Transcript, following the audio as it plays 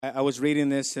I was reading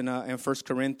this in 1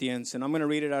 Corinthians, and I'm going to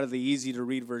read it out of the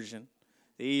easy-to-read version,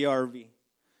 the ERV.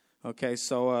 Okay,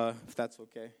 so if that's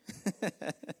okay.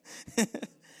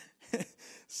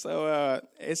 So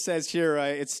it says here,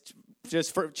 it's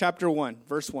just for chapter 1,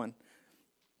 verse 1.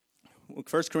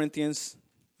 1 Corinthians,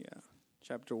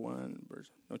 chapter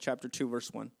 2,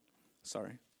 verse 1.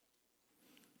 Sorry.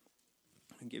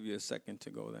 I'll give you a second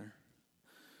to go there.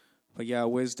 But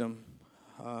wisdom,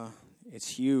 it's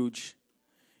huge.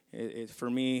 For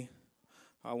me,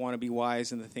 I want to be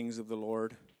wise in the things of the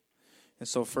Lord. And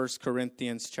so 1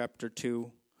 Corinthians chapter 2,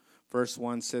 verse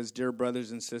 1 says, "Dear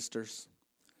brothers and sisters,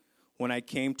 when I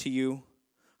came to you,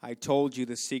 I told you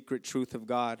the secret truth of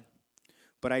God,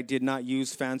 but I did not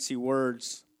use fancy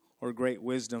words or great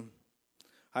wisdom.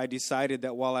 I decided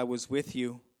that while I was with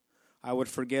you, I would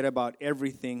forget about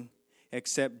everything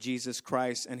except Jesus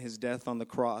Christ and his death on the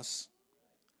cross.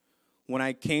 When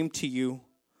I came to you,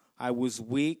 I was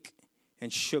weak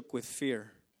and shook with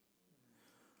fear.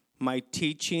 My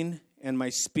teaching and my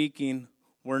speaking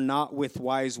were not with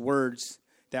wise words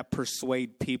that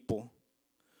persuade people,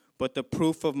 but the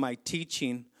proof of my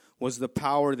teaching was the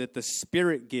power that the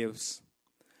Spirit gives.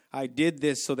 I did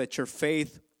this so that your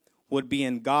faith would be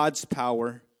in God's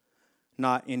power,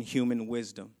 not in human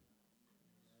wisdom."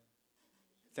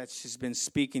 That's just been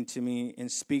speaking to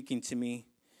me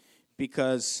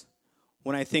because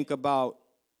when I think about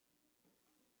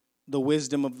the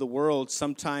wisdom of the world,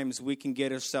 sometimes we can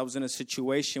get ourselves in a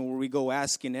situation where we go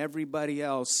asking everybody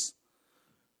else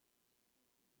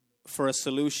for a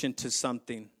solution to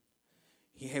something.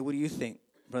 Hey, what do you think,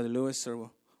 Brother Lewis?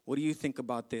 Or what do you think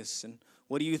about this? And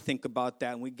what do you think about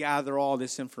that? And we gather all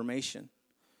this information.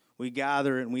 We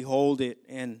gather it and we hold it.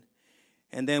 And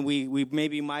then we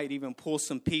maybe might even pull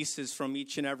some pieces from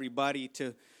each and everybody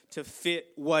to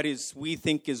fit what we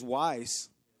think is wise.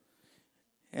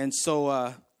 And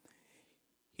so,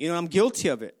 I'm guilty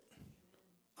of it.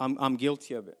 I'm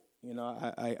guilty of it.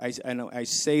 I know I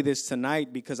say this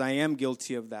tonight because I am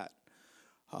guilty of that.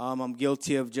 I'm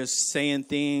guilty of just saying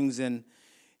things, and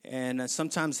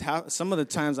sometimes, some of the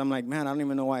times, I'm like, man, I don't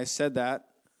even know why I said that.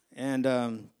 And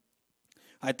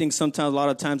I think sometimes, a lot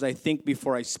of times, I think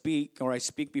before I speak, or I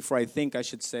speak before I think, I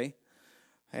should say.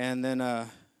 And then,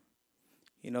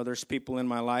 there's people in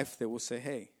my life that will say,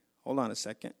 hey, hold on a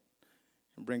second.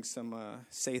 And bring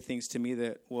say things to me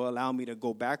that will allow me to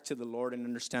go back to the Lord and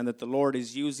understand that the Lord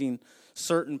is using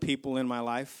certain people in my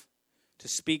life to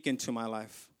speak into my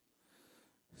life.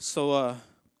 So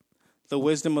the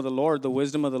wisdom of the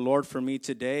Lord for me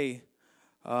today,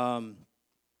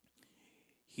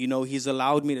 He's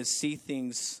allowed me to see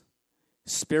things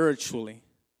spiritually,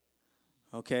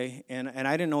 okay? And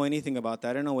I didn't know anything about that.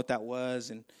 I didn't know what that was,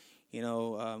 and,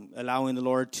 allowing the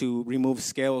Lord to remove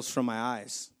scales from my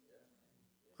eyes.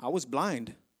 I was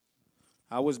blind.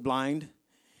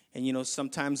 And,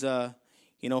 sometimes,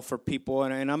 for people,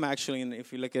 and I'm actually,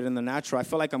 if you look at it in the natural, I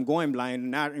feel like I'm going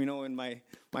blind, not, in my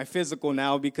physical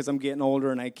now because I'm getting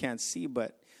older and I can't see.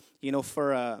 But,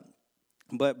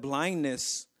 but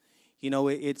blindness,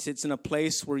 it's in a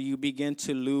place where you begin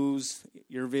to lose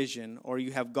your vision, or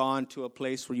you have gone to a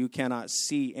place where you cannot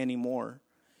see anymore.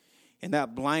 And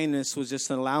that blindness was just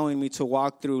allowing me to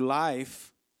walk through life.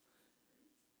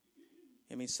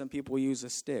 Some people use a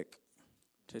stick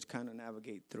to kind of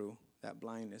navigate through that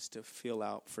blindness, to feel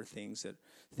out for things that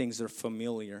are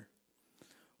familiar.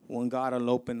 When God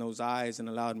opened those eyes and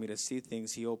allowed me to see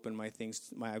things, He opened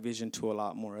my vision to a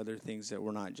lot more other things that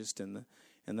were not just in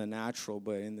the natural,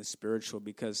 but in the spiritual.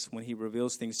 Because when He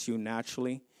reveals things to you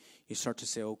naturally, you start to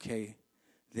say, okay,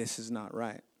 this is not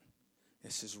right.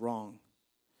 This is wrong.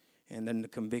 And then the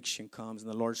conviction comes,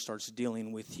 and the Lord starts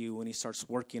dealing with you, and He starts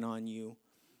working on you.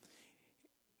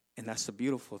 And that's the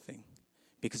beautiful thing.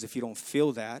 Because if you don't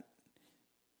feel that,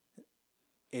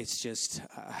 it's just,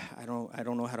 I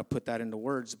don't know how to put that into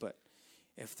words, but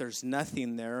if there's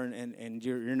nothing there, and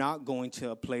you're not going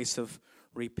to a place of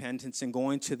repentance and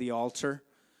going to the altar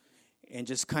and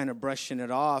just kind of brushing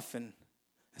it off, and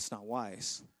that's not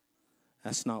wise.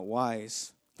 That's not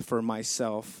wise for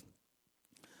myself.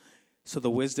 So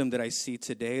the wisdom that I see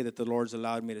today, that the Lord's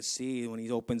allowed me to see when He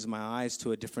opens my eyes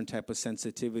to a different type of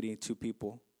sensitivity to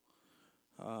people.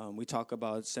 We talk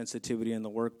about sensitivity in the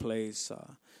workplace,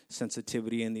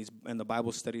 sensitivity in the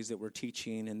Bible studies that we're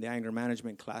teaching, and the anger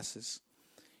management classes.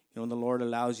 When the Lord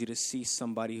allows you to see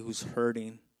somebody who's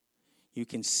hurting, you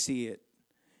can see it.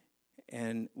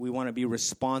 And we want to be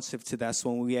responsive to that.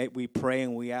 So when we pray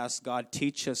and we ask God,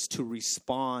 teach us to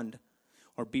respond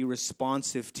or be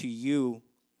responsive to you,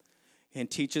 and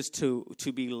teach us to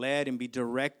be led and be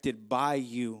directed by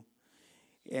you.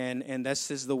 And this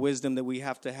is the wisdom that we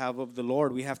have to have of the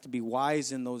Lord. We have to be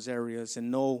wise in those areas and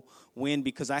know when,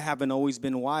 because I haven't always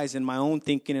been wise in my own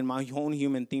thinking, in my own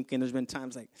human thinking. There's been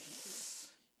times like,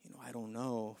 I don't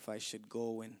know if I should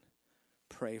go and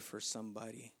pray for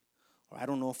somebody. Or I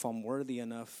don't know if I'm worthy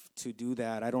enough to do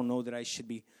that. I don't know that I should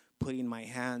be putting my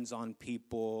hands on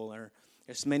people. Or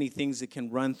there's many things that can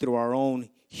run through our own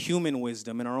human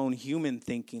wisdom and our own human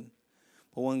thinking.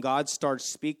 But when God starts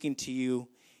speaking to you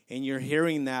and you're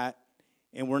hearing that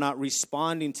and we're not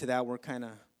responding to that, we're kind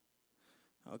of,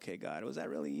 okay, God, was that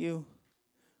really you?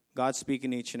 God's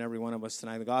speaking to each and every one of us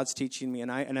tonight. God's teaching me,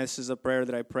 and this is a prayer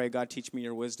that I pray, God, teach me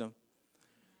your wisdom.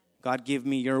 God, give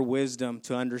me your wisdom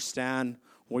to understand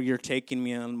where you're taking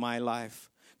me in my life.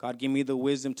 God, give me the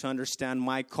wisdom to understand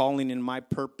my calling and my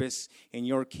purpose in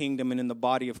your kingdom and in the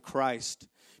body of Christ.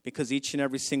 Because each and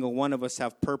every single one of us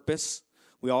have purpose.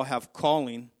 We all have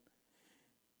calling.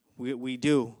 We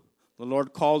do. The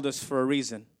Lord called us for a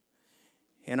reason.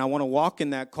 And I want to walk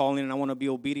in that calling, and I want to be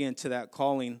obedient to that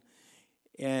calling.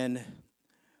 And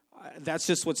that's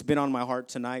just what's been on my heart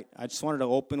tonight. I just wanted to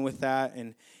open with that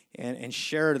and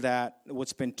share that,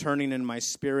 what's been turning in my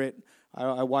spirit.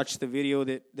 I watched the video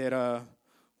that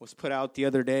was put out the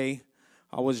other day.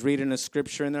 I was reading a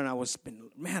scripture in there,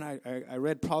 and I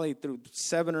read probably through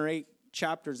 7 or 8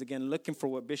 chapters again, looking for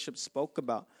what Bishop spoke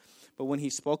about. But when he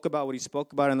spoke about what he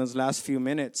spoke about in those last few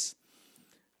minutes,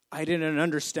 I didn't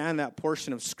understand that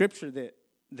portion of scripture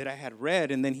that I had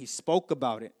read, and then he spoke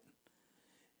about it.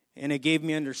 And it gave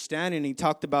me understanding. He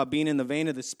talked about being in the vein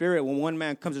of the Spirit. When one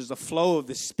man comes, there's a flow of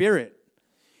the Spirit.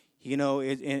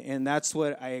 And that's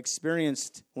what I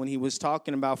experienced when he was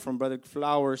talking about, from Brother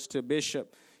Flowers to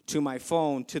Bishop to my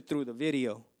phone to through the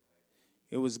video.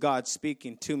 It was God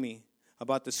speaking to me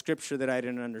about the scripture that I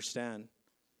didn't understand.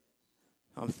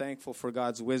 I'm thankful for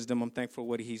God's wisdom. I'm thankful for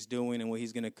what he's doing and what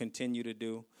he's going to continue to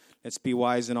do. Let's be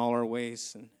wise in all our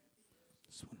ways. And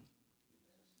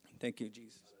thank you,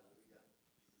 Jesus.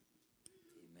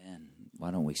 Amen.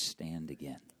 Why don't we stand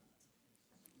again?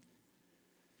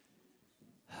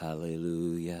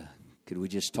 Hallelujah. Could we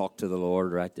just talk to the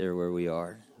Lord right there where we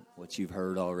are? What you've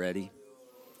heard already.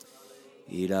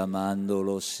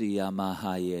 Iramandolo siya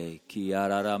mahaye,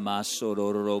 kiarara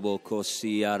masororobo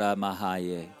kosiara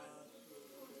mahaye.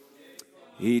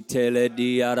 Itele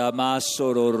diara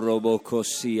masororobo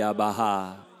kosiya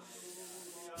baha.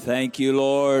 Thank you,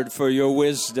 Lord, for your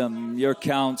wisdom, your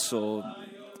counsel.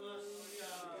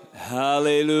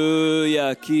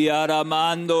 Hallelujah. Kiara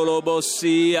mandolo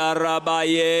bosi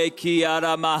arabaye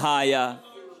kiara mahaya.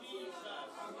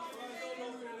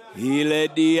 Ile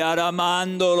diara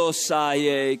mandolo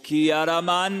saye kiara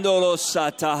mandolo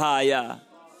satahaya.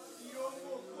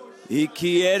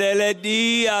 Ikiere le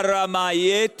diara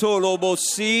mayeto lo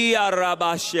bosi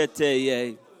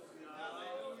arabasheteye.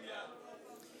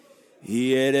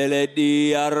 Ierele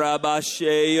di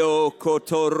arabasheyo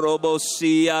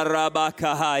kotorobosi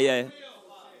arabakahaye.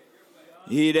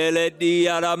 Irele di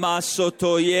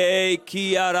aramasotoye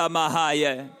ki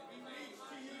aramahaye.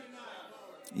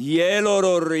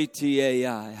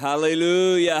 Yelororitiye.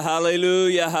 Hallelujah,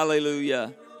 hallelujah,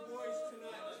 hallelujah.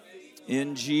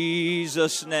 In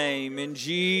Jesus' name, in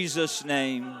Jesus'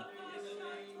 name.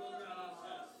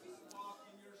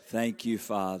 Thank you,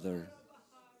 Father.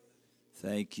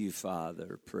 Thank you,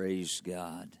 Father. Praise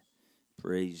God.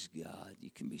 Praise God. You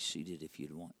can be seated if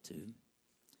you'd want to.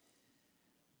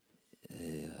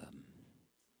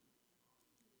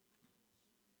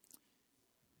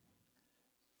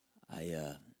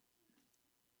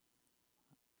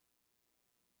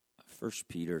 First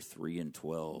Peter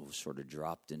 3:12 sort of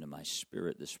dropped into my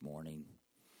spirit this morning.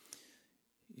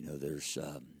 There's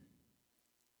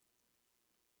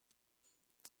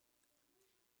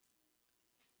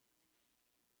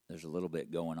a little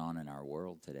bit going on in our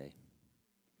world today.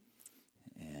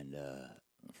 And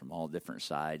from all different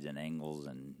sides and angles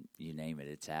and you name it,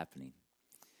 it's happening.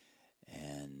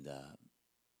 And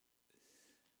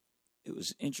it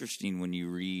was interesting when you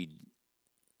read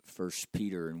First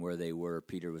Peter and where they were.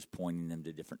 Peter was pointing them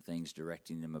to different things,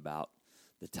 directing them about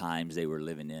the times they were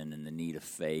living in and the need of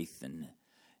faith and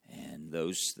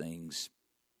those things.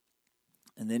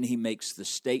 And then he makes the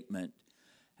statement,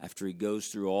 after he goes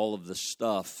through all of the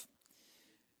stuff,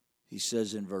 he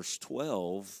says in verse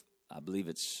 12, I believe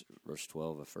it's verse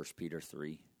 12 of 1 Peter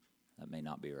 3. That may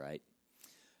not be right.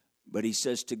 But he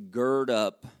says to gird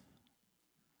up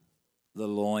the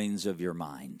loins of your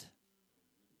mind.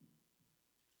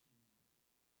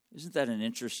 Isn't that an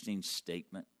interesting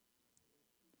statement?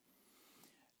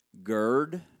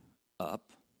 Gird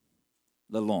up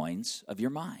the loins of your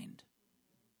mind.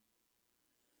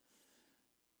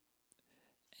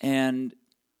 And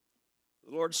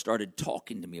the Lord started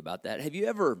talking to me about that. Have you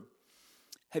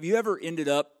ever ended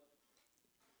up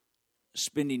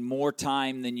spending more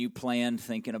time than you planned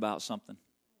thinking about something?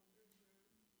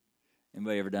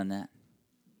 Anybody ever done that?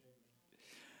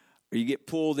 Or you get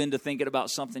pulled into thinking about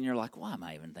something, you're like, why am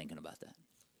I even thinking about that?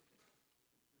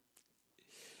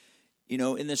 You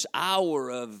know, in this hour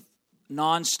of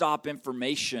nonstop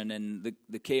information and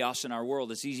the chaos in our world,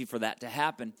 it's easy for that to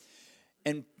happen.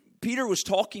 And Peter was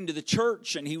talking to the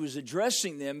church, and he was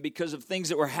addressing them because of things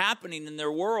that were happening in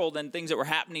their world and things that were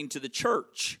happening to the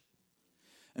church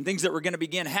and things that were going to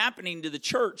begin happening to the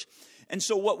church. And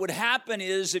so what would happen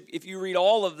is, if you read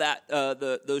all of that,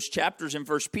 those chapters in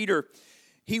 1 Peter,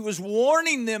 he was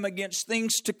warning them against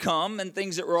things to come and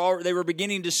things that they were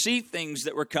beginning to see things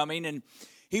that were coming. And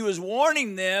he was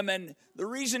warning them, and the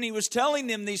reason he was telling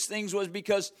them these things was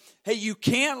because, hey, you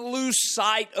can't lose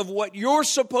sight of what you're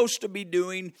supposed to be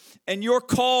doing and your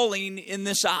calling in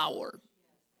this hour.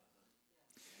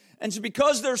 And so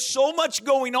because there's so much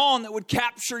going on that would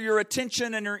capture your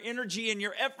attention and your energy and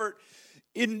your effort,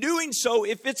 in doing so,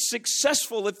 if it's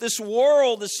successful, if this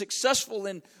world is successful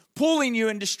in pulling you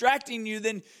and distracting you,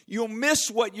 then you'll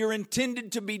miss what you're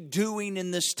intended to be doing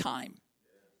in this time.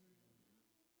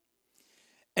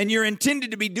 And you're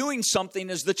intended to be doing something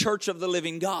as the church of the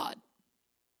living God.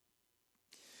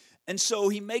 And so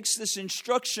he makes this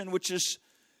instruction, which is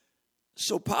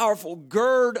so powerful: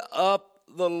 gird up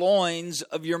the loins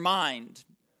of your mind.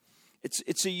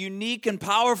 It's a unique and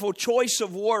powerful choice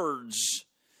of words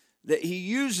that he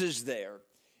uses there.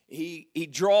 He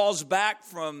draws back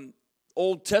from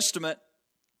Old Testament,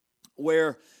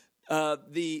 where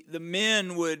the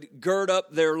men would gird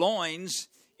up their loins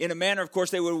in a manner. Of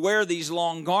course, they would wear these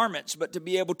long garments, but to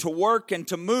be able to work and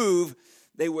to move,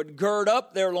 they would gird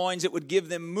up their loins. It would give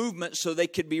them movement so they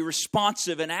could be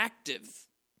responsive and active.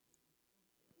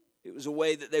 It was a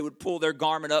way that they would pull their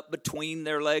garment up between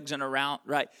their legs and around,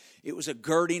 right? It was a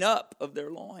girding up of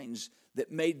their loins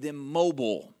that made them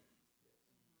mobile.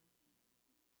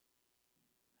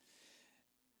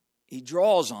 He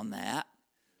draws on that,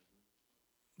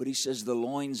 but he says the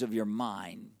loins of your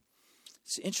mind.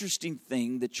 It's an interesting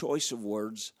thing, the choice of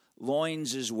words.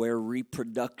 Loins is where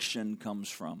reproduction comes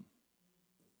from.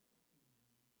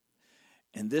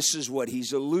 And this is what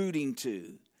he's alluding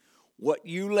to. What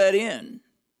you let in,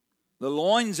 the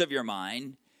loins of your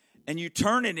mind, and you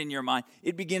turn it in your mind,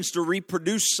 it begins to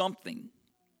reproduce something.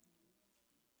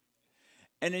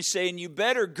 And he's saying you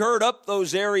better gird up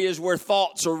those areas where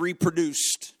thoughts are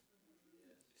reproduced.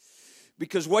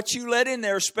 Because what you let in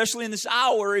there, especially in this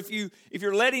hour, if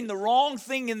you're letting the wrong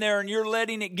thing in there and you're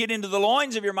letting it get into the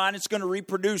loins of your mind, it's going to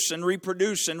reproduce and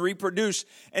reproduce and reproduce.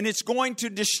 And it's going to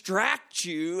distract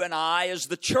you and I as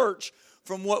the church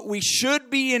from what we should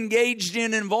be engaged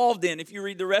in, involved in. If you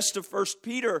read the rest of 1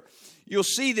 Peter, you'll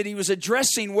see that he was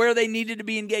addressing where they needed to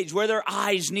be engaged, where their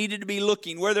eyes needed to be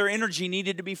looking, where their energy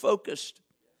needed to be focused.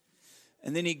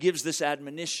 And then he gives this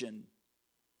admonition: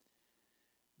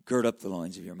 gird up the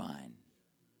loins of your mind.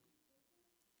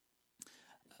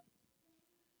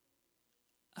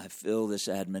 I feel this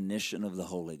admonition of the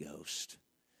Holy Ghost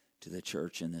to the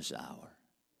church in this hour.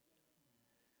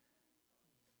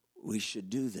 We should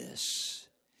do this.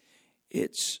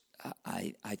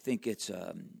 I think it's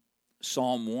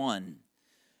Psalm 1,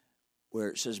 where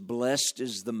it says, blessed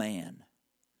is the man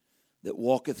that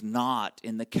walketh not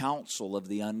in the counsel of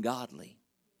the ungodly,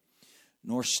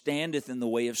 nor standeth in the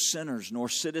way of sinners, nor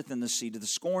sitteth in the seat of the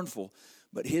scornful.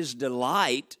 But his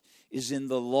delight is in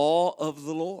the law of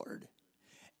the Lord.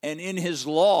 And in his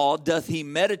law doth he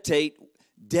meditate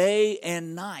day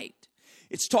and night.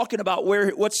 It's talking about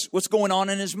what's going on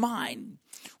in his mind.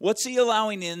 What's he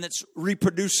allowing in that's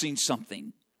reproducing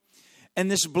something? And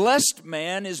this blessed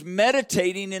man is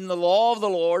meditating in the law of the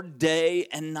Lord day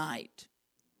and night.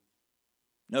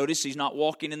 Notice he's not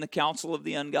walking in the counsel of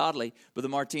the ungodly. Brother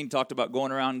Martin talked about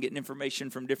going around and getting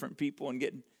information from different people and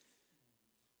getting...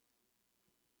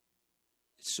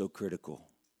 It's so critical.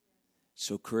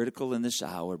 So critical in this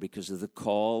hour because of the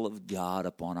call of God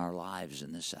upon our lives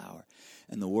in this hour.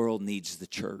 And the world needs the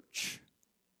church.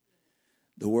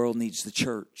 The world needs the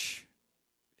church.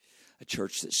 A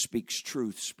church that speaks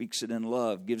truth, speaks it in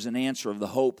love, gives an answer of the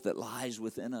hope that lies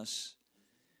within us.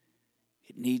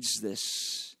 It needs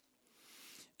this.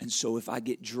 And so if I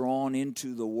get drawn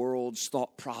into the world's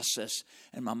thought process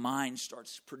and my mind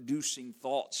starts producing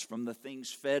thoughts from the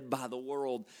things fed by the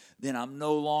world, then I'm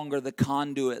no longer the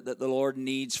conduit that the Lord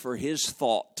needs for his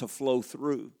thought to flow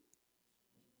through.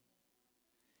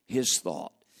 His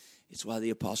thought. It's why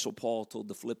the Apostle Paul told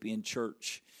the Philippian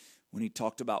church When he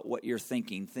talked about what you're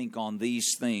thinking, think on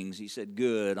these things. He said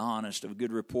good, honest, of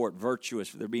good report,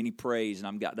 virtuous, if there be any praise. And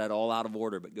I've got that all out of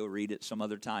order, but go read it some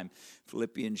other time.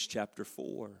 Philippians chapter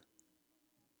 4.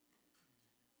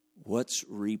 What's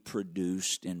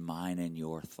reproduced in mine and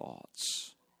your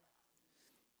thoughts?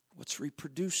 What's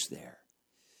reproduced there?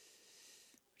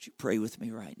 Would you pray with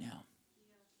me right now?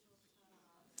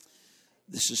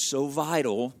 This is so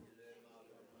vital.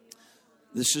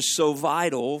 This is so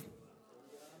vital.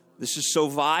 This is so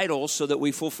vital so that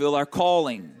we fulfill our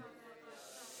calling.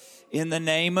 In the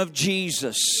name of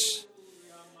Jesus.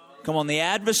 Come on, the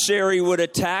adversary would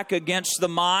attack against the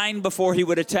mind before he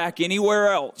would attack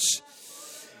anywhere else.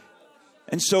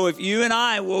 And so if you and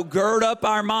I will gird up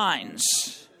our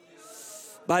minds,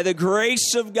 by the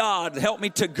grace of God, help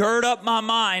me to gird up my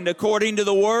mind according to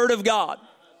the Word of God.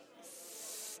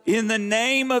 In the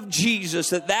name of Jesus,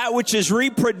 that which is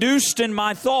reproduced in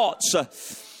my thoughts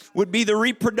would be the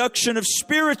reproduction of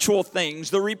spiritual things,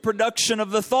 the reproduction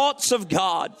of the thoughts of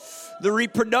God, the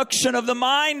reproduction of the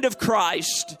mind of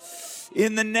Christ.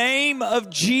 In the name of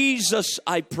Jesus,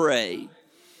 I pray.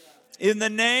 In the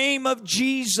name of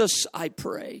Jesus, I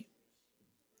pray.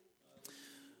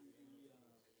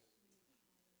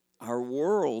 Our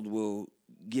world will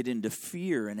get into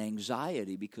fear and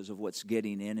anxiety because of what's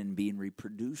getting in and being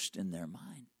reproduced in their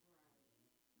mind.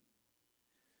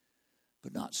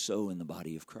 But not so in the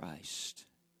body of Christ.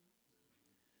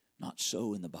 Not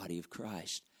so in the body of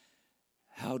Christ.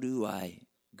 How do I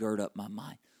gird up my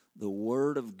mind? The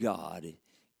Word of God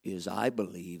is, I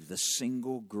believe, the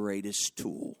single greatest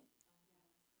tool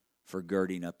for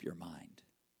girding up your mind.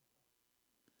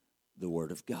 The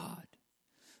Word of God.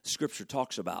 Scripture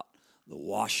talks about the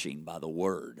washing by the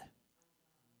Word.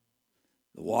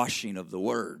 The washing of the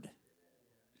Word.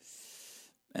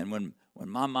 And when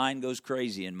my mind goes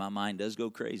crazy, and my mind does go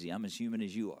crazy, I'm as human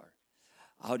as you are,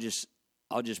 I'll just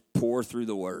pour through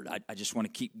the Word. I just want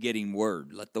to keep getting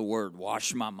Word. Let the Word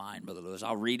wash my mind, Brother Lewis.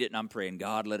 I'll read it and I'm praying,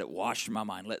 God, let it wash my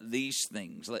mind. Let these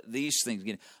things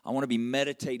get. I want to be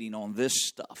meditating on this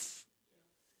stuff.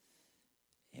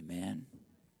 Amen.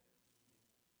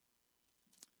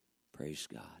 Praise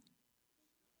God.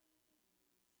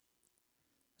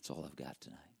 That's all I've got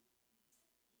tonight.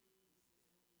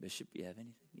 Bishop, you have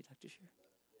anything you'd like to share?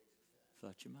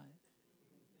 Thought you might.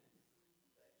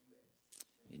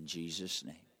 In Jesus'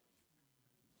 name.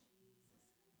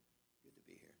 Good to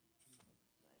be here.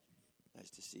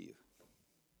 Nice to see you.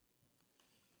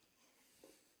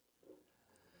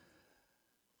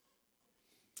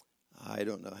 I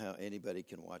don't know how anybody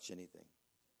can watch anything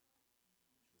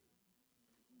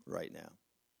right now.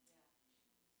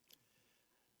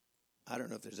 I don't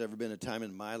know if there's ever been a time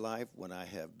in my life when I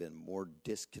have been more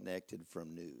disconnected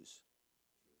from news.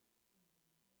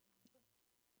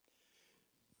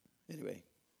 Anyway,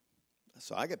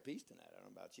 so I got peace tonight. I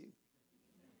don't know about you.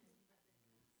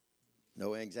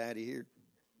 No anxiety here.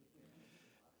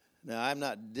 Now, I'm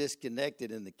not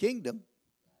disconnected in the kingdom,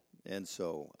 and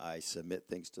so I submit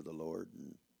things to the Lord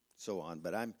and so on.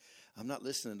 But I'm not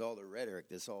listening to all the rhetoric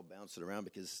that's all bouncing around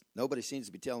because nobody seems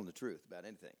to be telling the truth about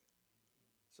anything.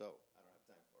 So I don't have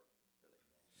time for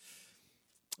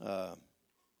it, really.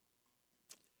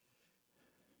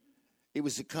 It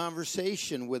was a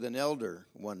conversation with an elder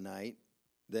one night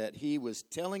that he was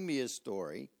telling me a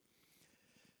story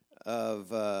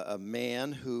of a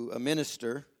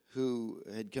minister who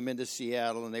had come into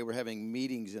Seattle, and they were having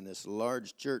meetings in this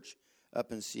large church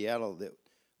up in Seattle that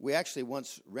we actually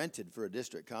once rented for a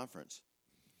district conference.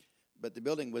 But the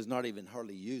building was not even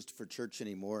hardly used for church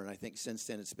anymore, and I think since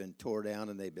then it's been tore down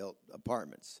and they built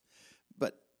apartments.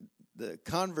 But the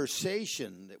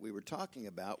conversation that we were talking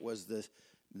about was the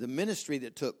ministry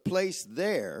that took place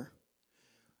there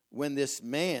when this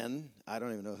man, I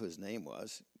don't even know who his name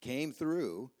was, came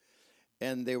through,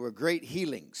 and there were great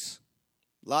healings,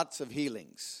 lots of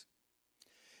healings.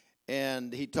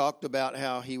 And he talked about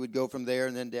how he would go from there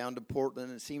and then down to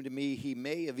Portland. It seemed to me he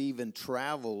may have even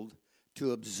traveled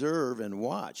to observe and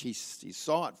watch. He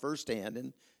saw it firsthand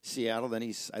in Seattle. Then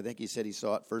I think he said he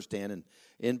saw it firsthand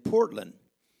in Portland.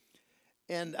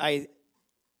 And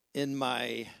in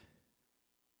my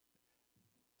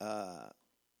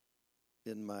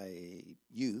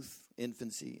youth,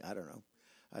 infancy, I don't know,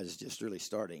 I was just really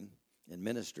starting in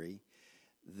ministry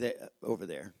over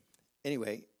there.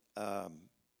 Anyway, I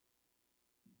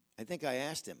think I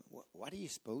asked him, why do you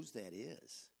suppose that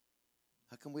is?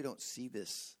 How come we don't see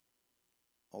this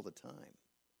all the time?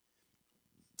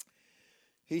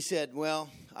 He said, well,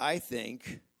 I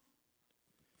think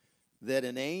that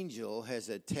an angel has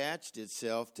attached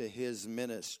itself to his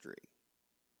ministry.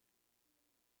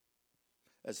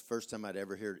 That's the first time I'd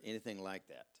ever heard anything like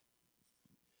that.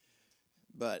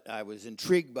 But I was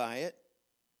intrigued by it,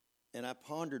 and I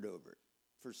pondered over it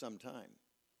for some time.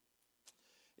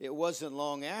 It wasn't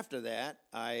long after that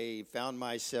I found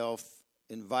myself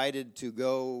invited to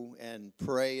go and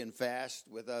pray and fast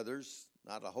with others,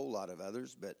 not a whole lot of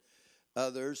others, but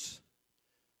others,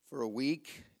 for a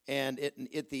week. And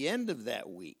at the end of that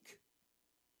week,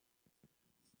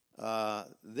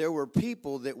 there were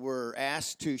people that were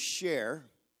asked to share,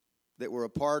 that were a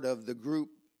part of the group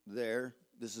there.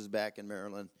 This is back in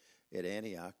Maryland at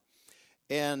Antioch.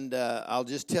 And I'll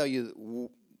just tell you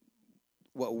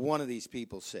what one of these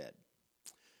people said.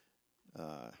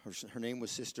 Her name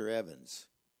was Sister Evans.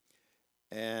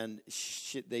 And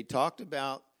they talked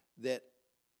about that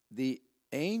the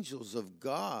angels of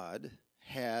God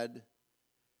had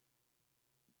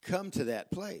come to that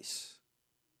place.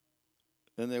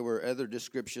 And there were other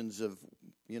descriptions of,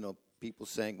 people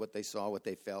saying what they saw, what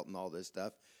they felt, and all this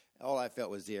stuff. All I felt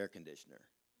was the air conditioner.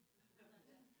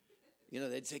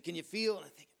 They'd say, "Can you feel?" And I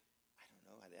think, I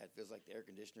don't know. That feels like the air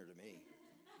conditioner to me.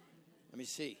 Let me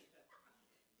see.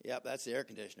 Yep, that's the air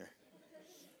conditioner.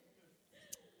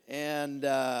 And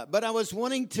but I was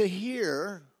wanting to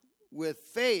hear with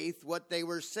faith what they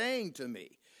were saying to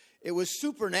me. It was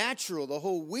supernatural the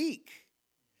whole week.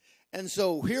 And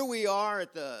so here we are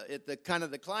at the kind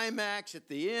of the climax at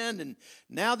the end, and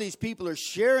now these people are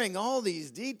sharing all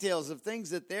these details of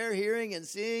things that they're hearing and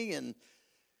seeing, and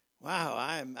wow,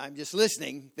 I'm just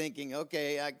listening, thinking,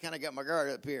 okay, I kind of got my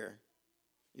guard up here.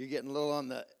 You're getting a little on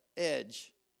the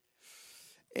edge.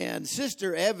 And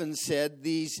Sister Evans said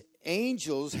these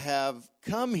angels have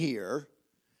come here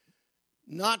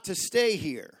not to stay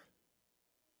here,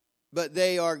 but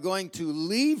they are going to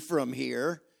leave from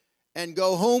here and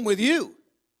go home with you.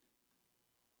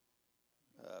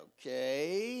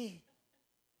 Okay.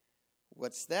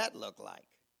 What's that look like?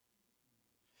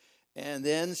 And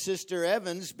then Sister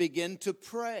Evans began to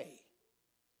pray.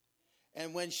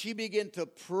 And when she began to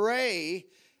pray,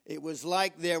 it was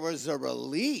like there was a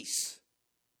release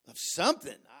of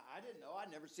something. I didn't know.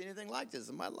 I'd never seen anything like this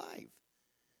in my life.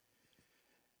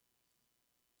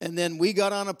 And then we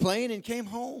got on a plane and came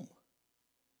home.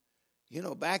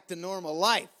 Back to normal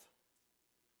life.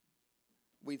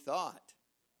 We thought.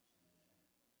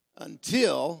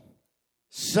 Until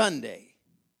Sunday,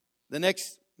 the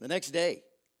next day.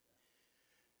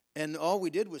 And all we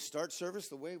did was start service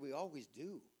the way we always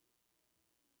do.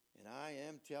 And I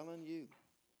am telling you,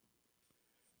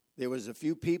 there was a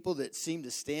few people that seemed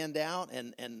to stand out,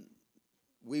 and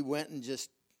we went and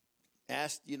just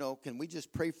asked, can we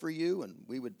just pray for you? And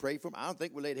we would pray for them. I don't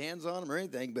think we laid hands on them or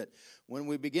anything, but when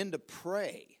we began to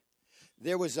pray,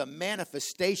 there was a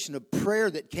manifestation of prayer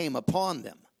that came upon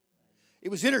them. It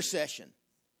was intercession.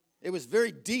 It was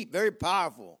very deep, very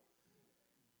powerful.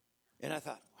 And I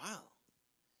thought, wow.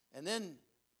 And then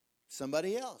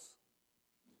somebody else.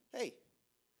 Hey,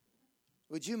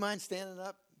 would you mind standing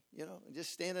up,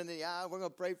 just standing in the aisle? We're going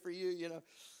to pray for you,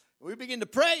 We began to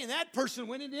pray, and that person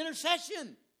went into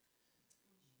intercession.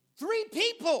 3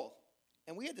 people.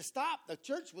 And we had to stop. The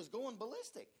church was going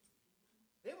ballistic.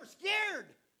 They were scared.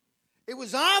 It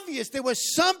was obvious there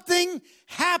was something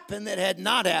happened that had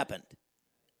not happened.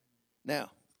 Now,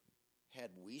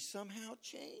 had we somehow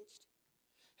changed?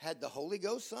 Had the Holy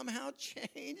Ghost somehow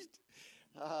changed?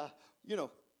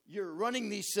 You're running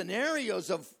these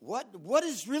scenarios of what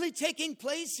is really taking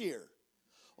place here.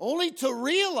 Only to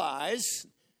realize,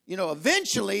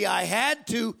 eventually I had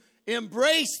to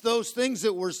embrace those things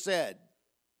that were said.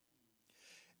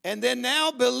 And then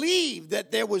now believe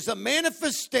that there was a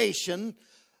manifestation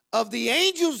of the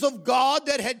angels of God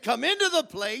that had come into the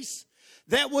place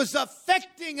that was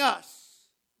affecting us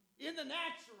in the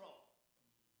natural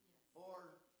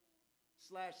or /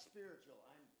 spiritual.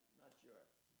 I'm not sure.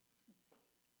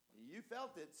 You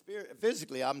felt it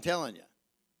physically, I'm telling you.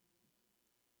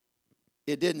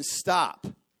 It didn't stop.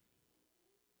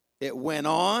 It went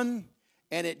on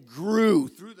and it grew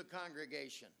through the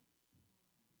congregation.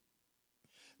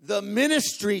 The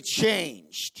ministry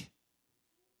changed.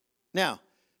 Now,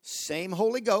 same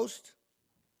Holy Ghost,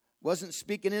 wasn't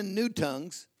speaking in new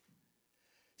tongues.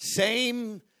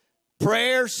 Same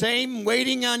prayer, same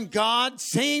waiting on God,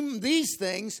 same these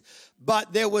things.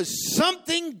 But there was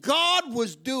something God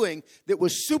was doing that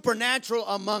was supernatural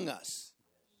among us.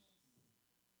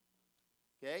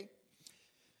 Okay?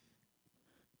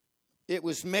 It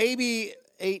was maybe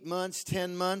 8 months,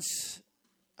 10 months,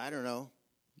 I don't know.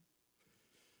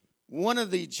 One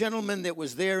of the gentlemen that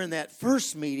was there in that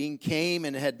first meeting came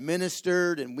and had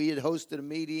ministered, and we had hosted a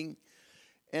meeting.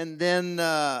 And then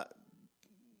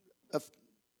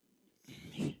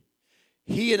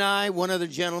he and I, one other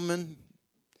gentleman,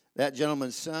 that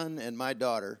gentleman's son, and my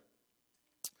daughter,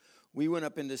 we went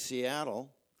up into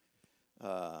Seattle,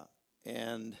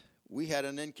 and we had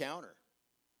an encounter.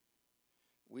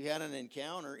 We had an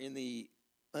encounter in the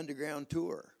underground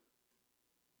tour.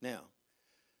 Now,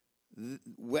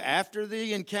 after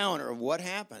the encounter of what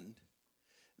happened,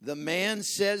 the man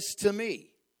says to me,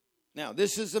 now,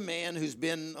 this is a man who's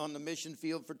been on the mission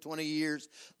field for 20 years,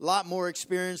 a lot more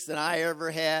experience than I ever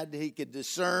had. He could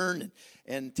discern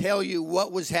and tell you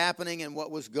what was happening and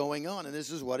what was going on. And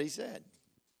this is what he said.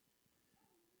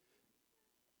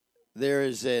 There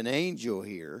is an angel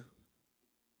here,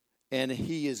 and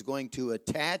he is going to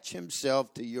attach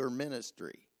himself to your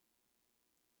ministry.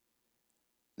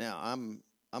 Now, I'm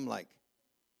like,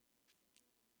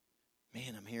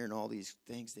 man, I'm hearing all these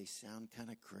things. They sound kind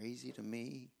of crazy to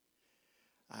me.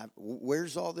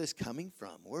 Where's all this coming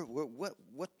from?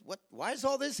 Why is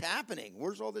all this happening?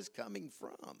 Where's all this coming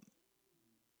from?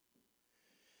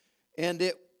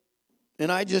 And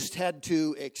I just had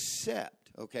to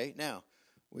accept. Okay, now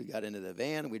we got into the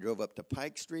van. We drove up to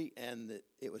Pike Street, and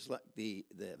it was like the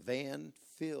van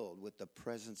filled with the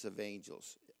presence of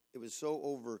angels. It was so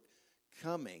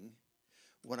overcoming.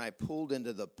 When I pulled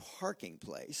into the parking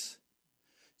place,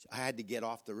 I had to get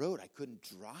off the road. I couldn't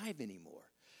drive anymore.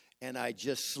 And I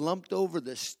just slumped over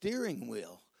the steering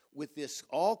wheel with this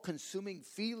all-consuming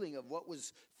feeling of what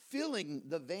was filling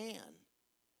the van.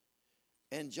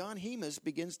 And John Hemus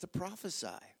begins to prophesy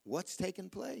what's taking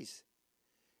place.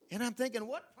 And I'm thinking,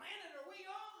 what planet are we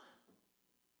on?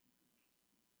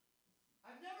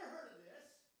 I've never heard of this.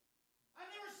 I've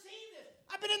never seen this.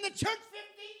 I've been in the church 15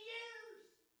 years.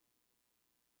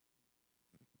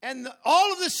 And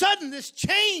all of a sudden, this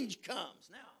change comes.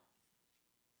 Now,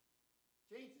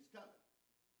 change is coming.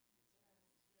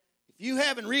 If you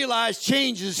haven't realized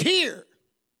change is here,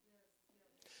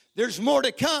 there's more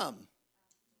to come.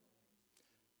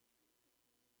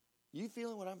 You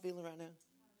feeling what I'm feeling right now?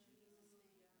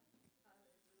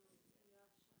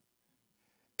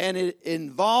 And it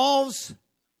involves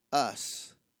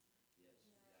us.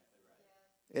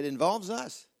 It involves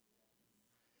us.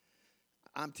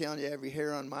 I'm telling you, every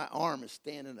hair on my arm is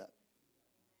standing up.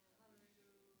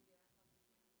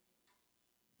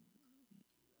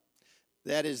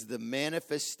 That is the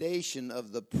manifestation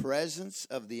of the presence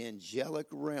of the angelic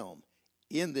realm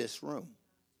in this room.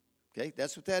 Okay,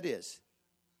 that's what that is.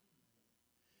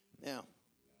 Now,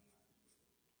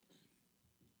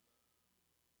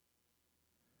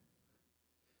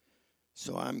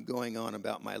 so I'm going on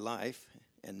about my life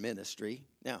and ministry.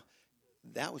 Now,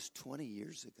 that was 20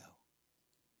 years ago.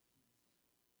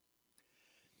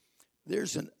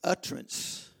 There's an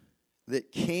utterance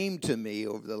that came to me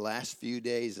over the last few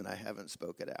days, and I haven't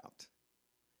spoke it out.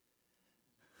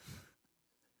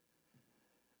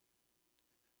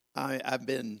 I've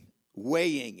been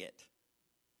weighing it.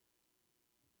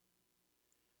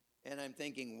 And I'm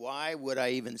thinking, why would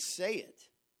I even say it?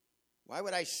 Why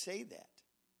would I say that?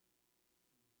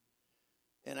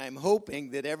 And I'm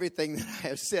hoping that everything that I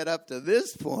have said up to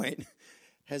this point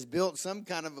has built some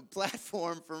kind of a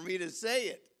platform for me to say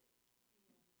it.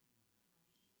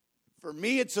 For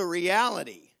me, it's a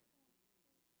reality.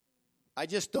 I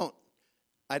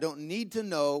don't need to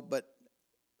know, but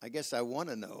I guess I want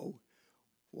to know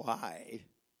why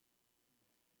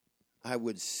I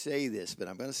would say this, but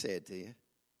I'm going to say it to you.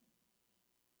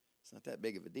 It's not that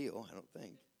big of a deal, I don't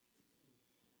think.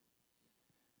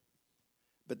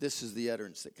 But this is the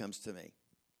utterance that comes to me.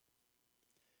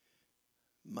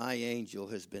 My angel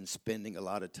has been spending a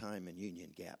lot of time in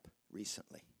Union Gap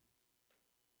recently.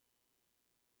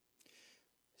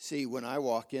 See, when I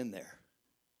walk in there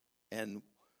and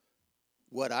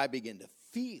what I begin to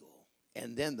feel,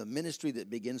 and then the ministry that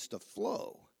begins to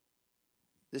flow,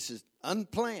 this is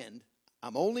unplanned.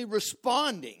 I'm only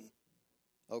responding,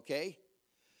 okay?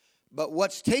 But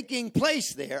what's taking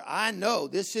place there, I know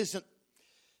this isn't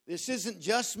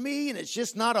just me, and it's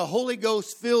just not a Holy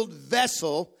Ghost-filled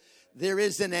vessel. There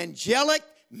is an angelic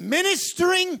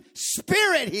ministering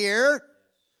spirit here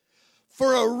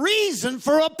for a reason,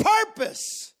 for a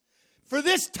purpose, for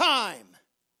this time.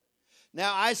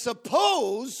 Now, I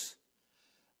suppose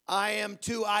I am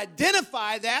to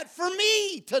identify that for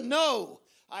me to know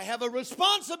I have a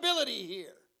responsibility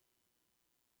here.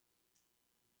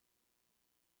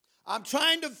 I'm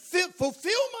trying to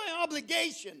fulfill my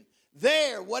obligation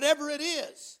there, whatever it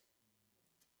is.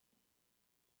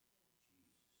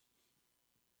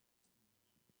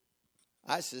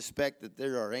 I suspect that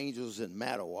there are angels in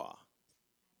Mattawa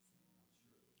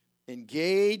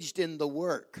engaged in the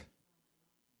work.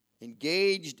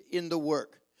 Engaged in the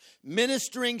work.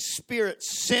 Ministering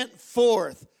spirits sent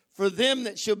forth for them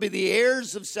that shall be the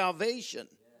heirs of salvation.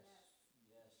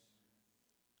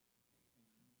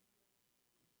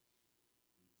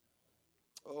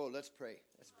 Oh, let's pray.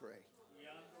 Let's pray.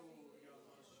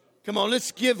 Come on,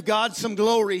 let's give God some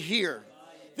glory here.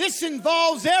 This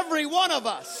involves every one of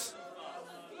us.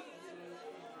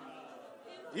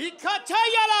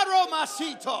 Ikataya la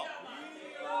romasito.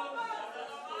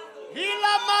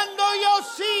 Ilamando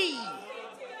yosi.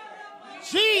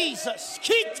 Jesus.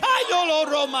 Kitayo lo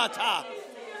romata.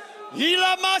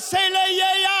 Ilamasele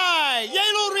yeyai.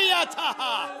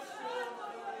 Yeluriataha.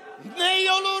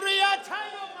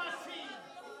 Neoluriatayo masi.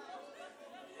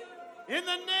 In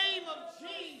the name of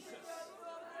Jesus.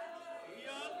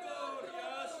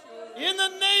 In the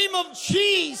name of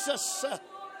Jesus.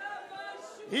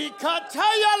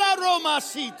 Ikataya la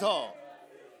romasito.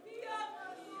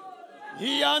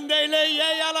 Iandele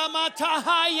ye ala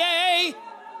matahaye.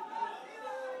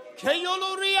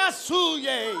 Keyoluria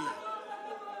suye.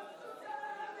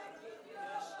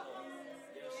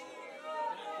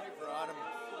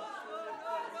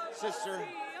 Sister,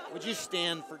 would you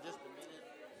stand for just a minute?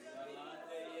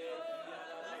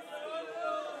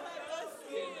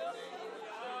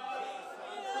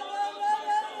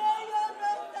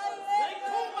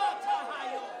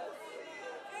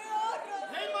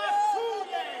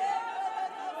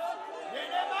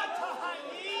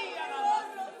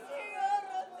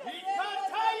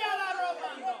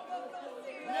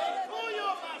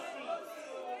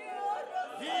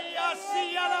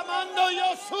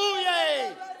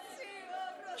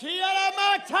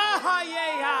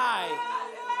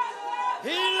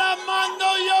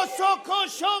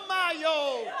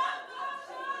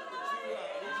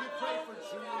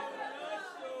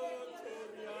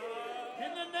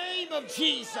 In the name of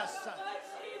Jesus.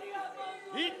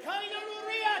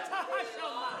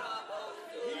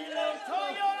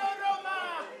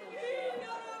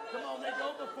 Come on, they go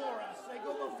before us. They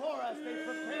go before us. They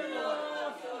prepare the way.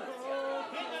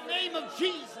 In the name of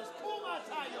Jesus.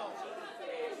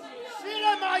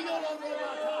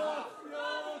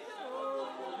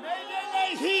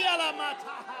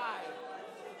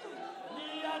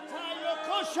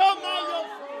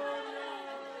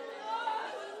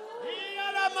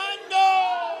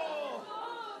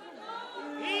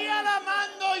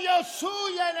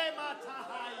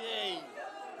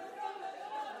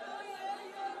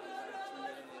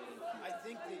 I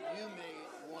think that you may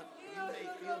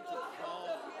feel to call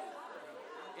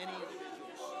any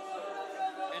individuals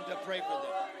and to pray for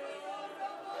them.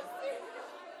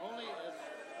 Only if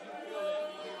you feel it.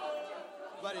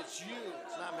 But it's you,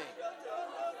 it's not me.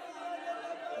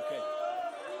 Okay.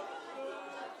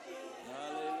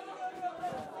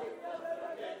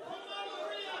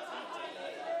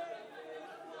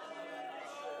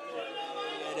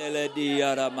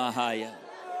 Mahaya.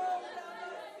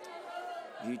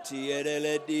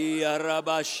 Itiele di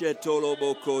arabashetolo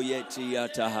boko yeti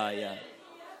atahaya.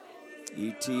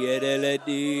 Itiele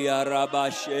di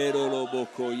arabashetolo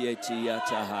boko yeti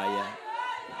atahaya.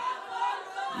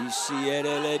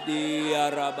 Isiele di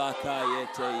arabaka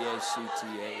yete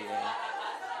yesitiye.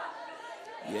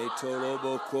 Yetolo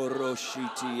boko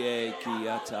roshitiye ki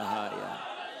atahaya.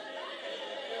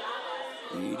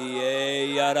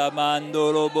 Irie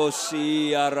yaramando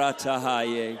lobosi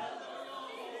aratahaye.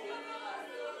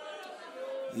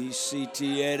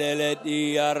 Isiti erele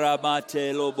di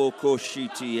aramate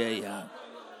lobokoshitiya.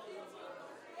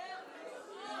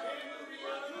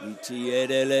 Iti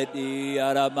erele di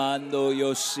aramando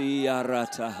yosi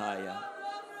aratahaya.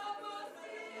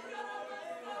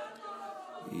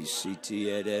 Isiti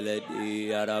erele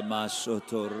di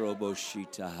aramasoto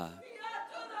roboshitaha.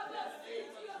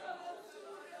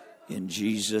 In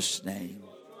Jesus' name,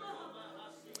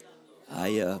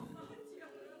 we're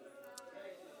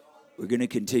going to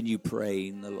continue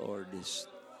praying. The Lord is.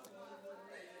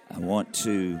 I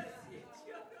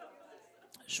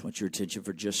just want your attention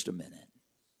for just a minute.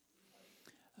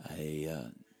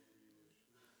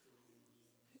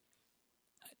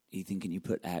 Ethan, can you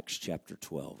put Acts chapter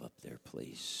 12 up there,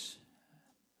 please?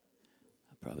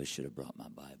 I probably should have brought my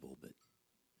Bible,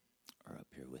 or up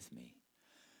here with me.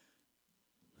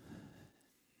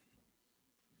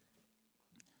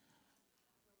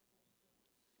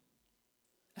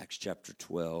 Acts chapter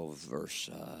 12, verse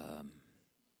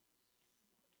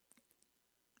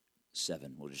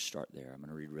 7. We'll just start there. I'm going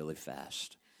to read really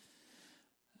fast.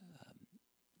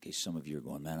 In case some of you are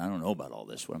going, man, I don't know about all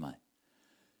this. What am I?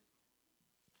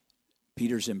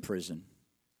 Peter's in prison.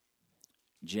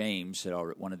 James,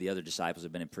 one of the other disciples,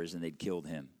 had been in prison. They'd killed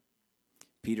him.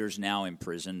 Peter's now in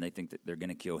prison. They think that they're going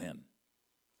to kill him.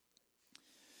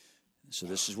 So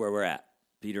this is where we're at.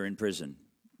 Peter in prison,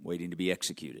 waiting to be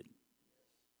executed.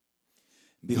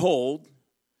 Behold,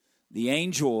 the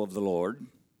angel of the Lord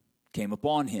came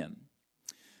upon him.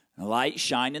 A light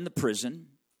shined in the prison,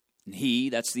 And he,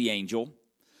 that's the angel,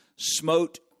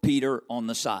 smote Peter on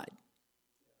the side.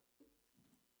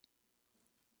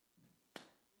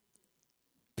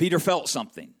 Peter felt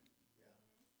something.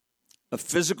 A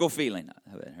physical feeling. I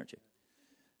haven't heard you.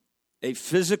 A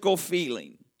physical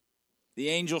feeling. The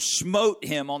angel smote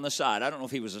him on the side. I don't know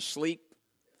if he was asleep.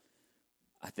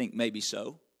 I think maybe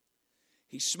so.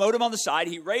 He smote him on the side.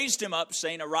 He raised him up,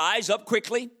 saying, "Arise up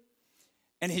quickly."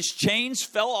 And his chains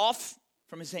fell off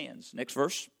from his hands. Next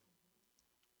verse.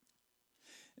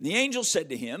 And the angel said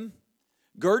to him,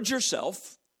 "Gird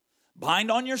yourself, bind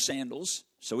on your sandals."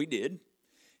 So he did.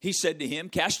 He said to him,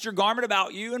 "Cast your garment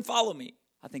about you and follow me."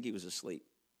 I think he was asleep.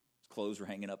 His clothes were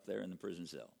hanging up there in the prison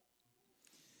cell.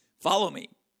 "Follow me."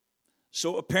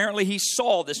 So apparently he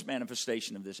saw this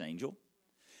manifestation of this angel.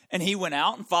 And he went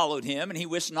out and followed him, and he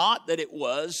wist not that it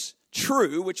was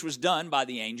true, which was done by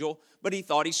the angel, but he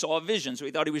thought he saw a vision. So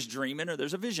he thought he was dreaming, or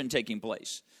there's a vision taking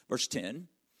place. Verse 10.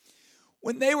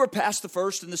 When they were past the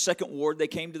first and the second ward, they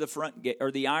came to the front gate,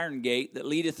 or the iron gate that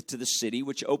leadeth to the city,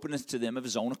 which openeth to them of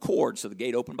his own accord. So the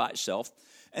gate opened by itself.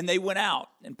 And they went out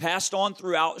and passed on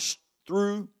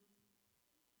through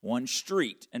one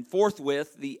street. And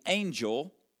forthwith the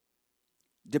angel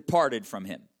departed from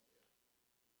him.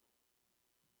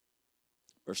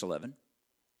 Verse 11.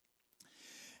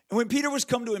 And when Peter was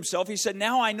come to himself, he said,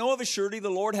 "Now I know of a surety the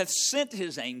Lord hath sent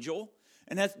his angel,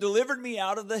 and hath delivered me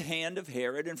out of the hand of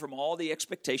Herod, and from all the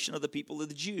expectation of the people of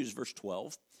the Jews." Verse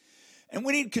 12. And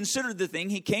when he had considered the thing,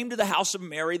 he came to the house of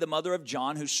Mary, the mother of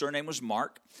John, whose surname was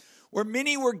Mark, where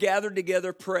many were gathered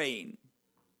together praying.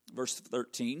 Verse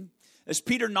 13. As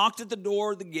Peter knocked at the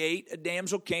door of the gate, a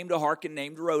damsel came to hearken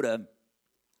named Rhoda.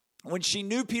 When she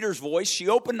knew Peter's voice, she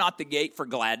opened not the gate for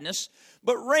gladness,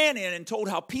 but ran in and told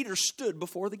how Peter stood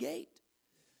before the gate.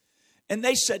 And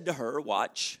they said to her,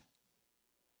 "Watch,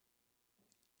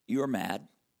 you are mad."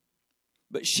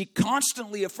 But she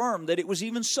constantly affirmed that it was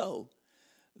even so.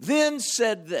 Then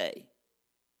said they,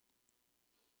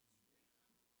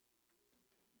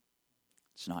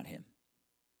 "It's not him.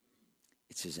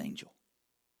 It's his angel."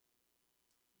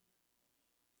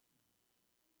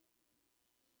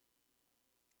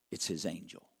 It's his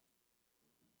angel.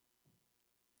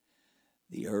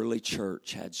 The early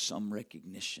church had some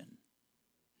recognition.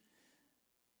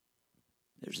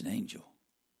 There's an angel.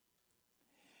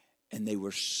 And they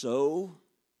were so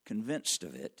convinced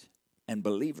of it and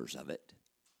believers of it,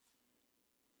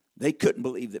 they couldn't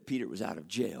believe that Peter was out of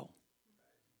jail.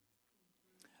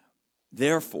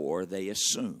 Therefore, they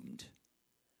assumed,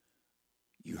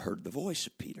 you heard the voice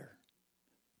of Peter.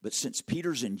 But since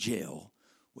Peter's in jail,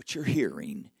 what you're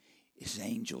hearing is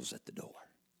angels at the door.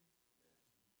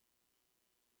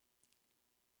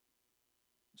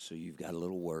 So you've got a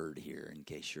little word here in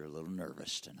case you're a little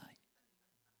nervous tonight.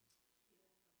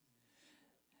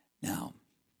 Now,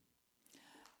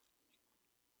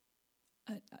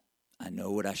 I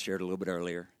know what I shared a little bit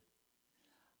earlier.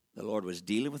 The Lord was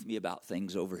dealing with me about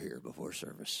things over here before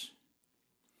service.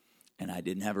 And I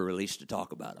didn't have a release to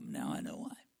talk about them. Now I know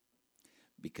why.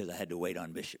 Because I had to wait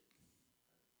on Bishop.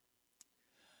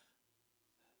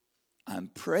 I'm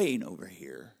praying over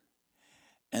here,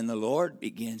 and the Lord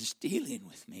begins dealing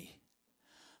with me.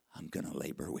 I'm going to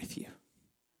labor with you.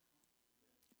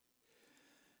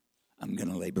 I'm going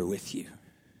to labor with you.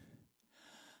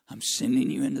 I'm sending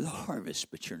you into the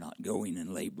harvest, but you're not going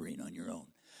and laboring on your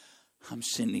own. I'm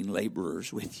sending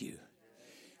laborers with you.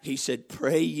 He said,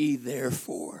 "Pray ye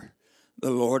therefore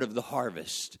the Lord of the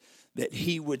harvest, that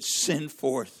he would send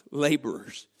forth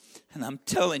laborers." And I'm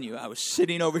telling you, I was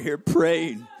sitting over here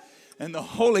praying, and the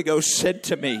Holy Ghost said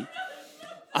to me,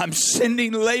 "I'm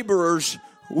sending laborers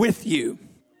with you."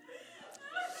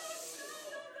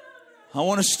 I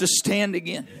want us to stand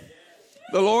again.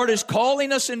 The Lord is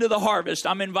calling us into the harvest.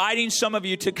 I'm inviting some of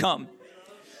you to come.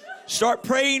 Start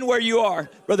praying where you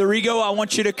are. Brother Rigo, I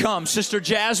want you to come. Sister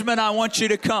Jasmine, I want you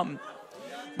to come.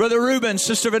 Brother Reuben,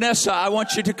 Sister Vanessa, I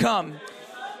want you to come.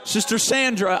 Sister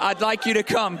Sandra, I'd like you to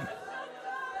come.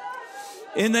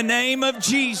 In the name of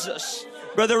Jesus.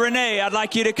 Brother Renee, I'd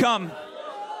like you to come.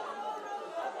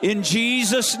 In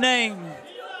Jesus' name.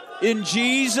 In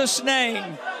Jesus'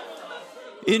 name.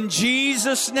 In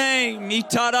Jesus' name.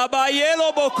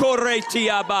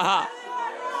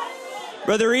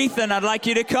 Brother Ethan, I'd like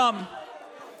you to come.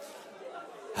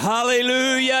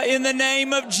 Hallelujah. In the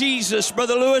name of Jesus.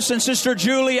 Brother Lewis and Sister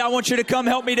Julie, I want you to come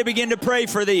help me to begin to pray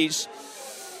for these.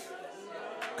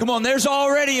 Come on, there's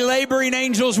already laboring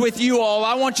angels with you all.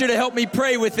 I want you to help me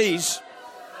pray with these.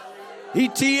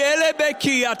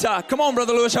 Come on,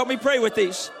 Brother Lewis, help me pray with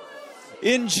these.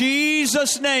 In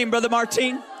Jesus' name, Brother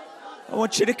Martin, I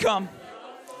want you to come.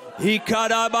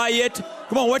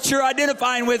 Come on, what you're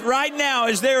identifying with right now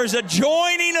is there is a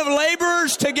joining of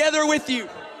laborers together with you.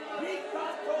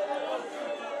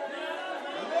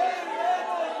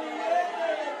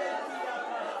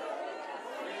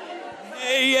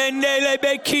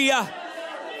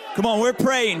 Come on, we're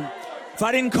praying. If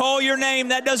I didn't call your name,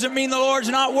 that doesn't mean the Lord's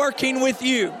not working with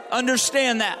you.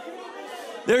 Understand that.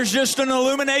 There's just an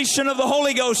illumination of the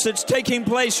Holy Ghost that's taking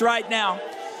place right now.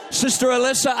 Sister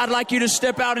Alyssa, I'd like you to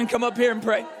step out and come up here and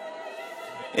pray.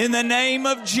 In the name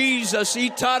of Jesus.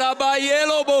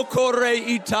 Itarabayelo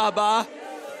bokore itaba.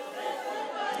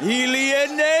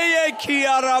 Ilieneye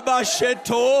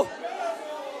kiarabasheto.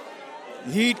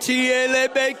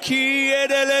 Itielebeki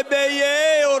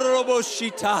edelebeye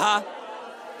oroboshita.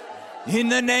 In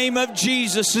the name of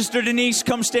Jesus. Sister Denise,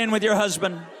 come stand with your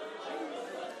husband.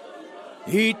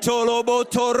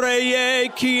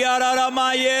 Itolobotoreye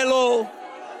kiararamayelo.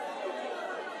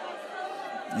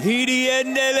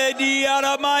 Hiriendele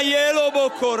diaramayelo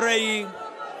bokorei.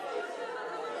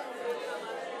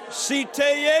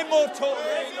 Siteye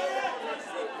motorei.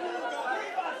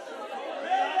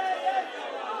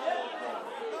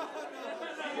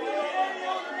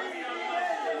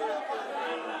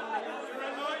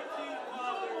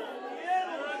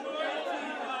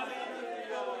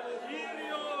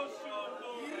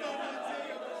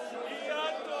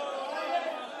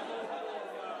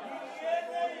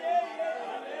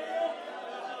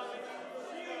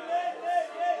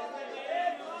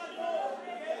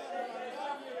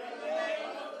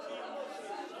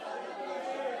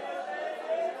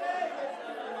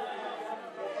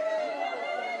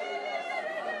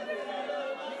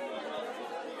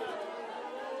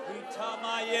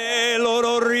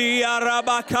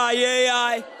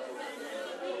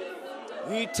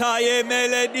 Itaye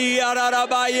meledi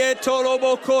ararabaye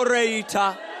torobo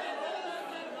koreita.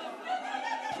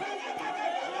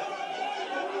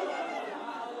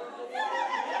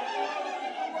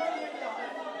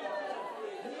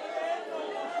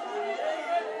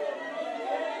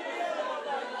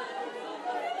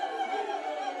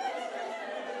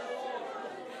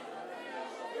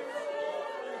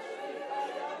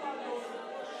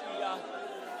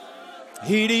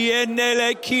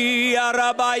 Hirienele ki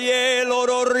arabaye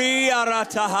lorori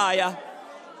aratahaya.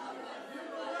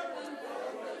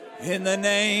 In the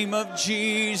name of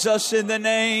Jesus, in the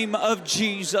name of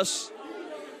Jesus.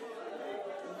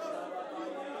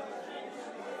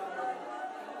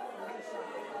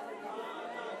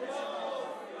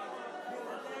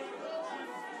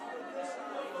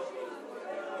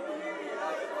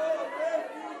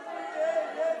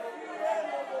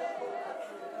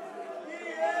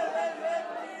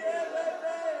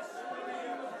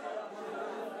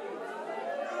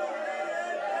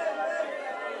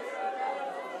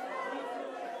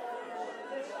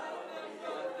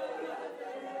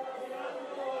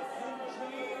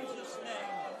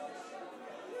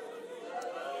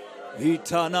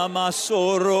 Itana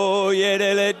masoro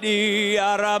yerele di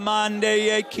aramande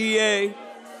yekie.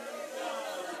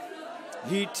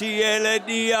 Itiele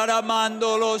di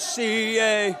aramando lo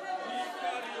sie.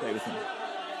 Pray with me.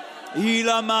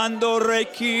 Ilamando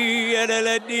reki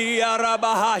yerele di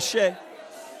arabahashe.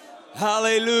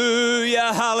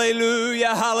 Hallelujah,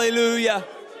 hallelujah, hallelujah.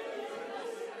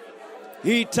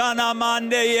 Itana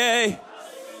mande ye.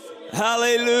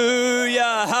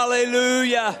 Hallelujah,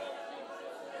 hallelujah.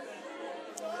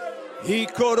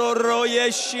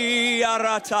 Hikororoyeshi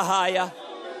aratahaya.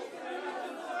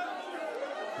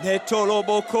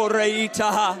 Netolobo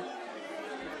koreitaha.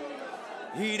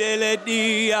 Hirele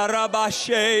di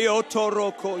arabashe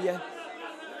otorokoye.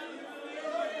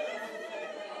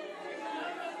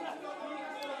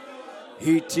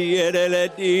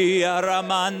 Hitierele di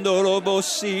aramando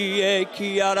robosie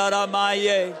ki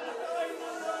araramaye.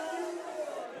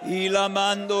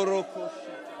 Ilamando rokoshi.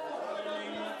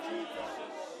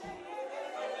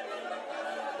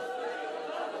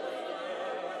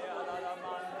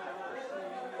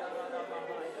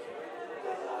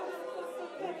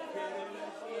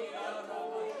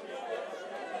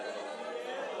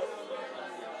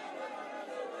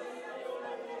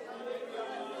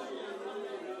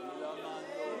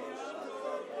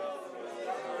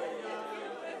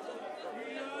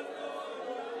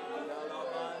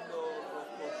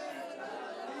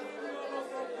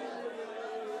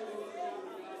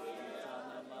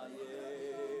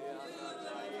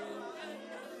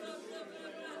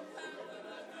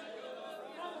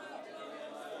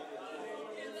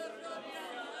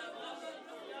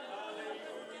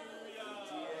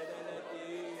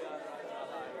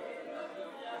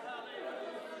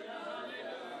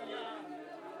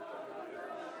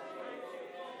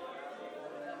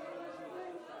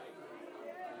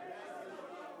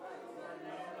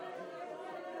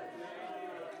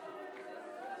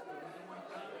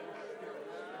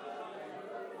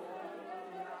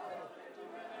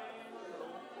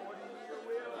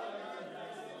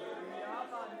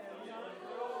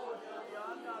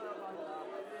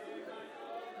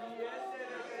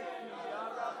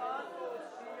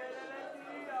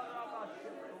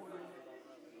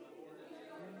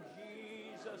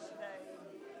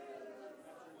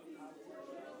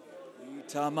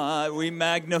 We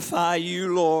magnify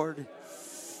you, Lord.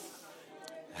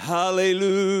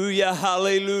 Hallelujah,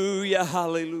 hallelujah,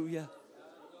 hallelujah.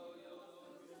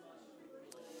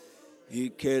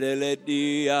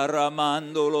 Ikereledi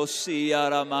aramandolo si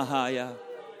aramahaya.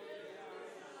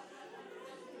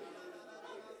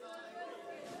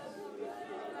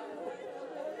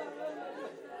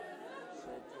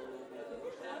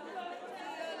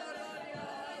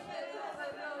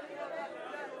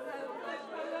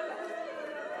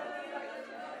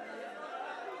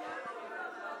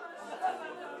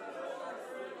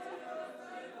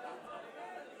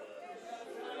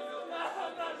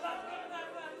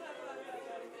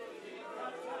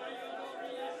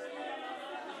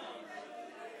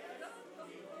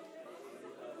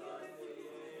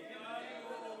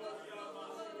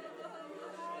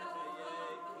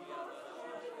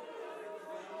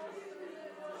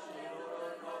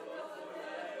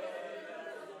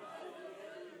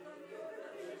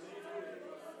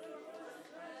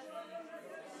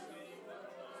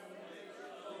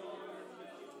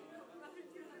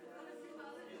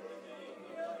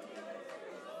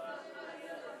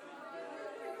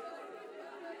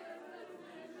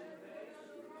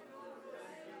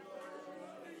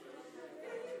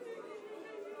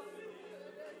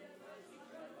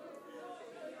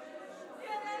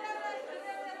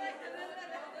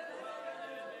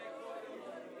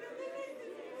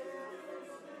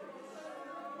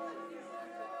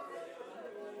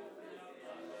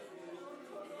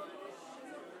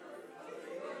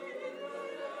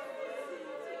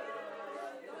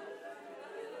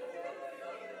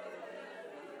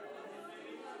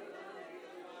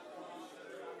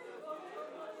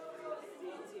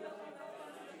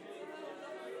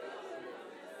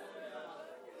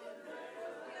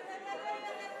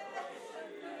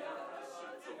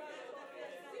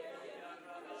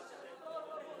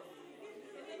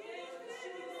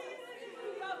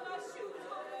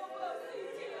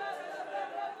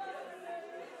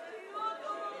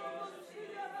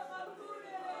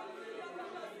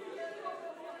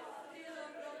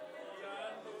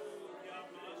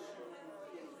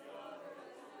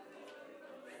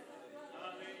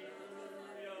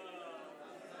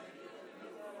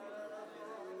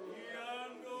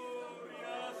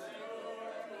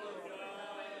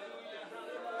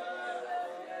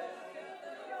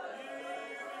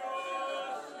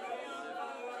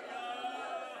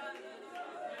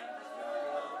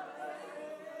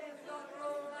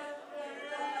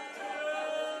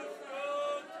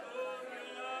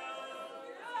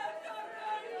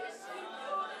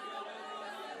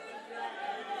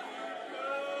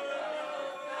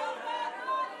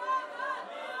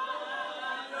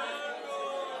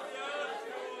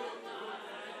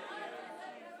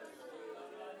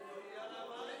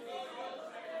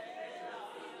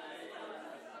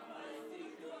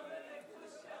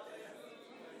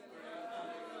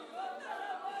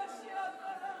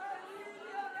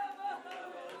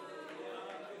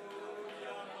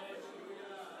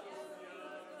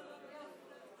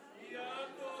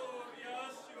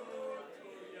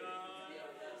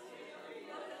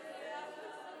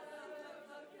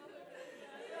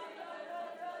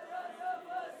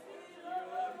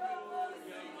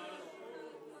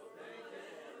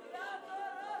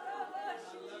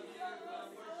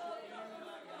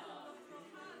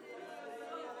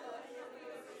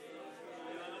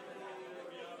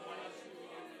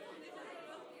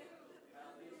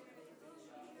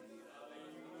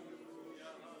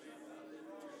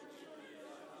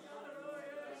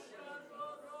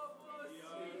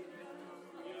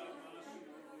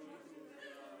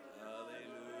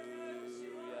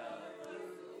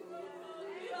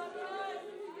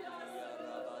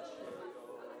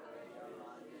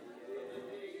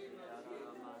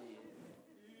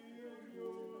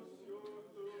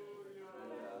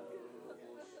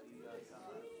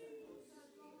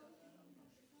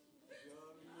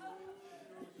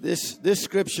 This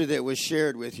scripture that was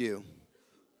shared with you,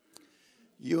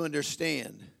 you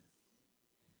understand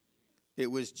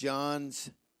it was John's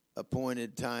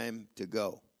appointed time to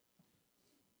go.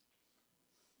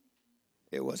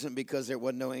 It wasn't because there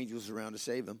wasn't no angels around to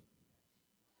save him.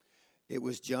 It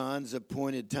was John's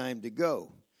appointed time to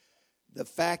go. The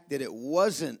fact that it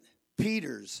wasn't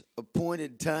Peter's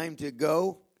appointed time to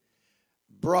go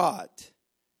brought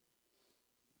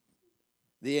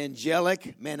the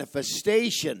angelic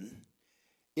manifestation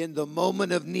in the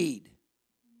moment of need.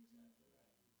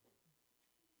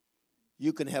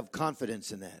 You can have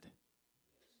confidence in that.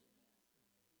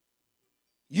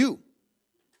 You.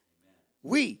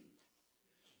 We.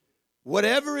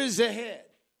 Whatever is ahead,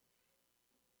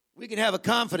 we can have a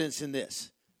confidence in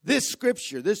this. This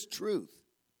scripture, this truth.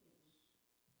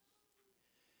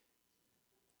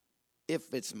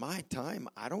 if it's my time,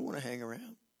 I don't want to hang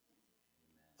around.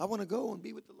 I want to go and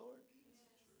be with the Lord.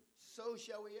 So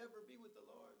shall we ever be with the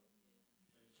Lord.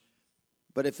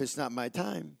 But if it's not my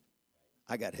time,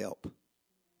 I got help.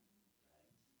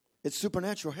 It's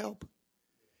supernatural help.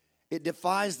 It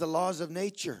defies the laws of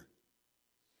nature.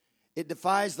 It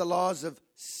defies the laws of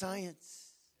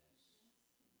science.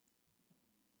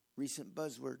 Recent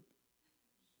buzzword.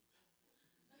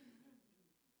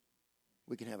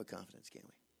 We can have a confidence, can't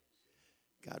we?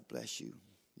 God bless you.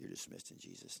 You're dismissed in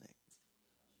Jesus' name.